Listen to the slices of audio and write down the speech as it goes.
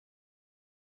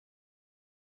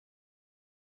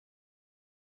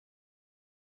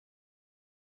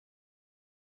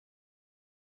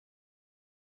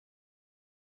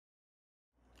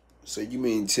So you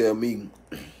mean tell me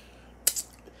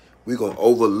we gonna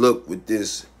overlook what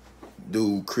this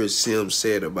dude Chris Sims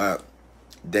said about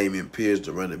Dameion Pierce,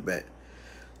 the running back?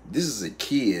 This is a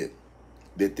kid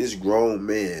that this grown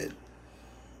man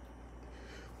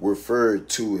referred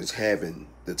to as having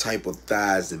the type of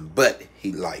thighs and butt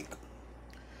he liked.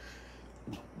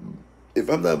 If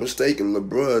I'm not mistaken,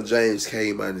 LeBron James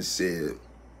came out and said,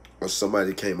 or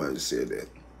somebody came out and said that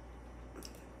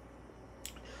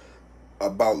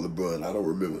about LeBron. I don't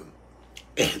remember.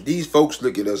 These folks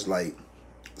look at us like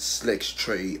sex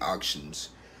trade auctions,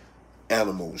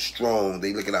 animals, strong.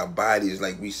 They look at our bodies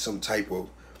like we some type of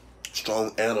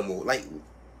strong animal. Like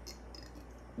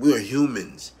we're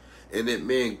humans. And that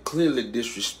man clearly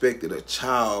disrespected a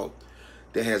child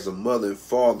that has a mother and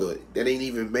father that ain't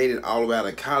even made it all the way out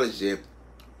of college yet,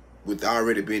 with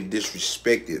already being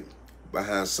disrespected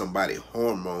behind somebody's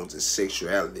hormones and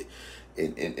sexuality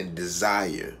and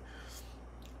desire.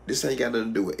 This ain't got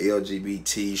nothing to do with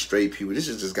LGBT, straight people. This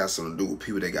has just got something to do with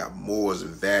people that got morals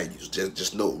and values.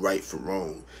 Just know right from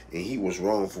wrong. And he was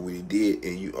wrong for what he did,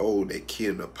 and you owe that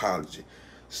kid an apology.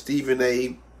 Stephen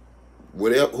A.,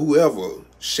 whatever, whoever,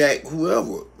 Shaq,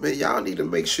 whoever, man, y'all need to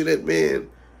make sure that man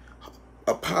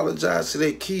apologize to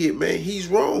that kid, man. He's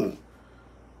wrong.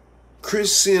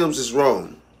 Chris Sims is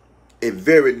wrong and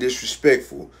very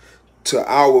disrespectful to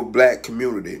our black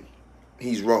community.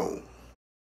 He's wrong.